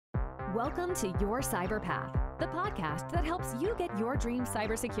Welcome to Your Cyber Path, the podcast that helps you get your dream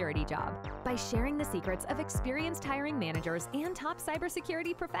cybersecurity job by sharing the secrets of experienced hiring managers and top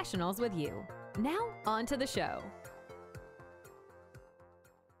cybersecurity professionals with you. Now, on to the show.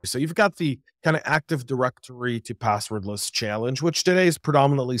 So you've got the kind of Active Directory to passwordless challenge, which today is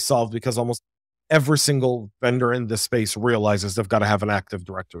predominantly solved because almost every single vendor in this space realizes they've got to have an Active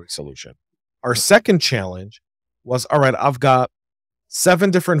Directory solution. Our second challenge was, all right, I've got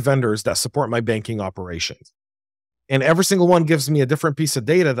 7 different vendors that support my banking operations. And every single one gives me a different piece of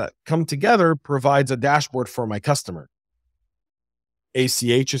data that come together provides a dashboard for my customer.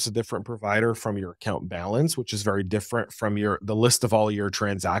 ACH is a different provider from your account balance, which is very different from the list of all your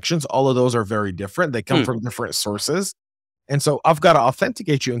transactions. All of those are very different. They come from different sources. And so I've got to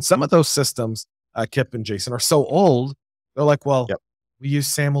authenticate you. And some of those systems, Kip and Jason, are so old. They're like, well, we use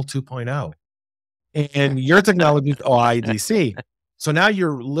SAML 2.0 and your technology is OIDC. So now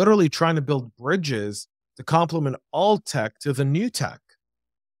you're literally trying to build bridges to complement all tech to the new tech.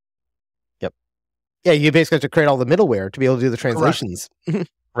 Yeah, you basically have to create all the middleware to be able to do the translations.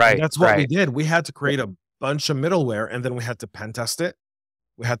 Right. And that's what we did. We had to create a bunch of middleware, and then we had to pen test it.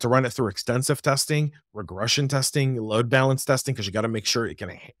 We had to run it through extensive testing, regression testing, load balance testing, because you got to make sure it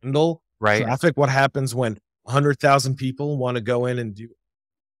can handle traffic. What happens when 100,000 people want to go in and do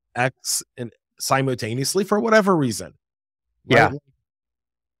X and simultaneously for whatever reason? Right?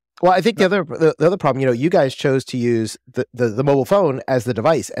 Well, I think the other problem, you guys chose to use the mobile phone as the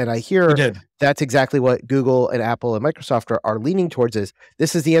device. And I hear that's exactly what Google and Apple and Microsoft are leaning towards is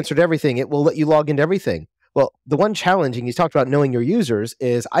this is the answer to everything. It will let you log into everything. Well, the one challenge, and you talked about knowing your users,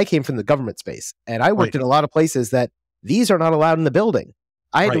 is I came from the government space and I worked in a lot of places that these are not allowed in the building.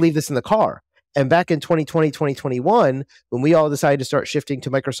 I had to leave this in the car. And back in 2020, 2021, when we all decided to start shifting to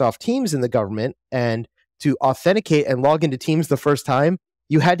Microsoft Teams in the government and to authenticate and log into Teams the first time,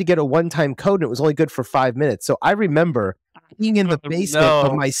 you had to get a one-time code and it was only good for 5 minutes. So I remember being in the basement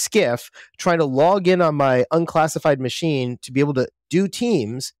of my skiff, trying to log in on my unclassified machine to be able to do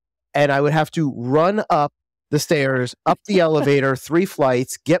Teams. And I would have to run up the stairs, up the elevator, 3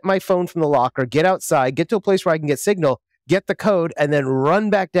 flights, get my phone from the locker, get outside, get to a place where I can get signal, get the code, and then run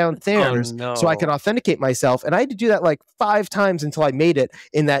back downstairs so I can authenticate myself. And I had to do that like 5 times until I made it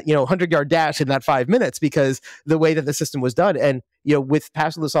in that, 100-yard dash in that 5 minutes because the way that the system was done. And, with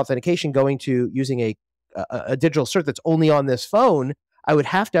passwordless authentication going to using a digital cert that's only on this phone, I would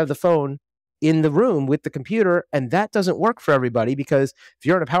have to have the phone in the room with the computer. And that doesn't work for everybody because if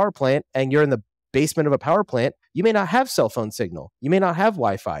you're in a power plant and you're in the basement of a power plant, you may not have cell phone signal. You may not have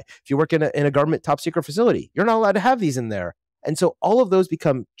Wi-Fi. If you work in a government top secret facility, you're not allowed to have these in there. And so all of those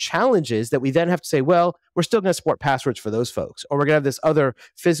become challenges that we then have to say, well, we're still going to support passwords for those folks. Or we're going to have this other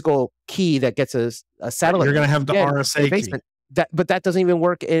physical key that gets a satellite. You're going to have the RSA key. But that doesn't even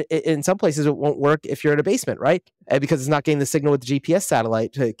work. In some places, it won't work if you're in a basement, right? Because it's not getting the signal with the GPS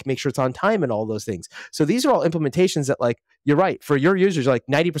satellite to make sure it's on time and all those things. So these are all implementations that, you're right. For your users,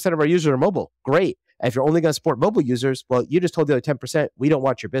 90% of our users are mobile. Great. If you're only going to support mobile users, well, you just told the other 10%, we don't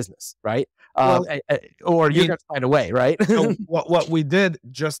want your business, right? Or you're going to find a way, right? What we did,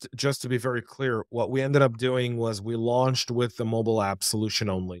 just to be very clear, what we ended up doing was we launched with the mobile app solution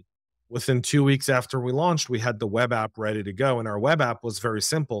only. Within 2 weeks after we launched, we had the web app ready to go. And our web app was very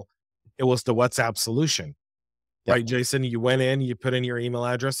simple. It was the WhatsApp solution, right, Jason? You went in, you put in your email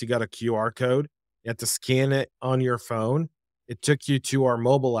address, you got a QR code. You had to scan it on your phone. It took you to our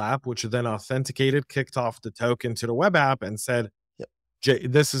mobile app, which then authenticated, kicked off the token to the web app and said,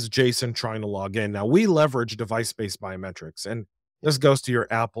 this is Jason trying to log in. Now, we leverage device-based biometrics. And this goes to your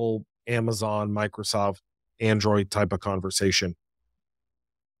Apple, Amazon, Microsoft, Android type of conversation.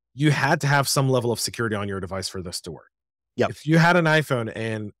 You had to have some level of security on your device for this to work. If you had an iPhone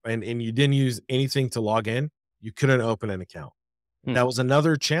and you didn't use anything to log in, you couldn't open an account. That was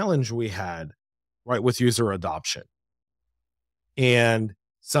another challenge we had, right, with user adoption. And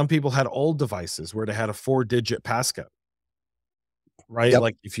some people had old devices where they had a 4-digit passcode, right?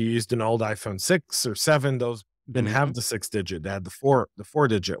 Like if you used an old iPhone 6 or 7, those didn't have the 6-digit; they had the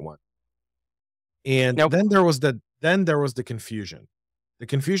 4-digit one. And then there was the confusion. The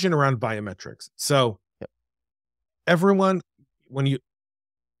confusion around biometrics. So everyone,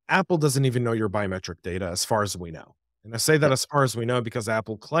 Apple doesn't even know your biometric data as far as we know. And I say that as far as we know because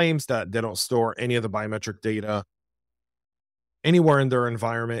Apple claims that they don't store any of the biometric data anywhere in their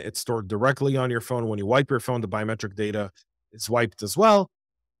environment. It's stored directly on your phone. When you wipe your phone, the biometric data is wiped as well.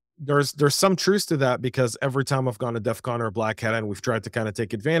 There's some truth to that because every time I've gone to DEF CON or Black Hat and we've tried to kind of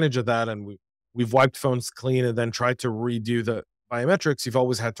take advantage of that and we've wiped phones clean and then tried to redo the biometrics, you've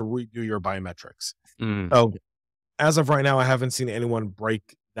always had to redo your biometrics. So as of right now, I haven't seen anyone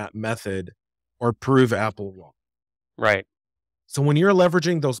break that method or prove Apple wrong. Right. So when you're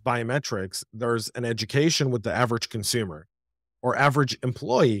leveraging those biometrics, there's an education with the average consumer or average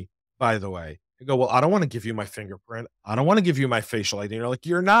employee, by the way. You go, well, I don't want to give you my fingerprint. I don't want to give you my facial ID. And you're like,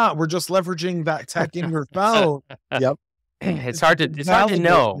 you're not. We're just leveraging that tech in your phone. Yep. It's hard to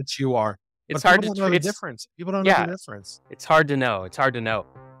know that you are. It's hard to know the difference. People don't know the difference. It's hard to know.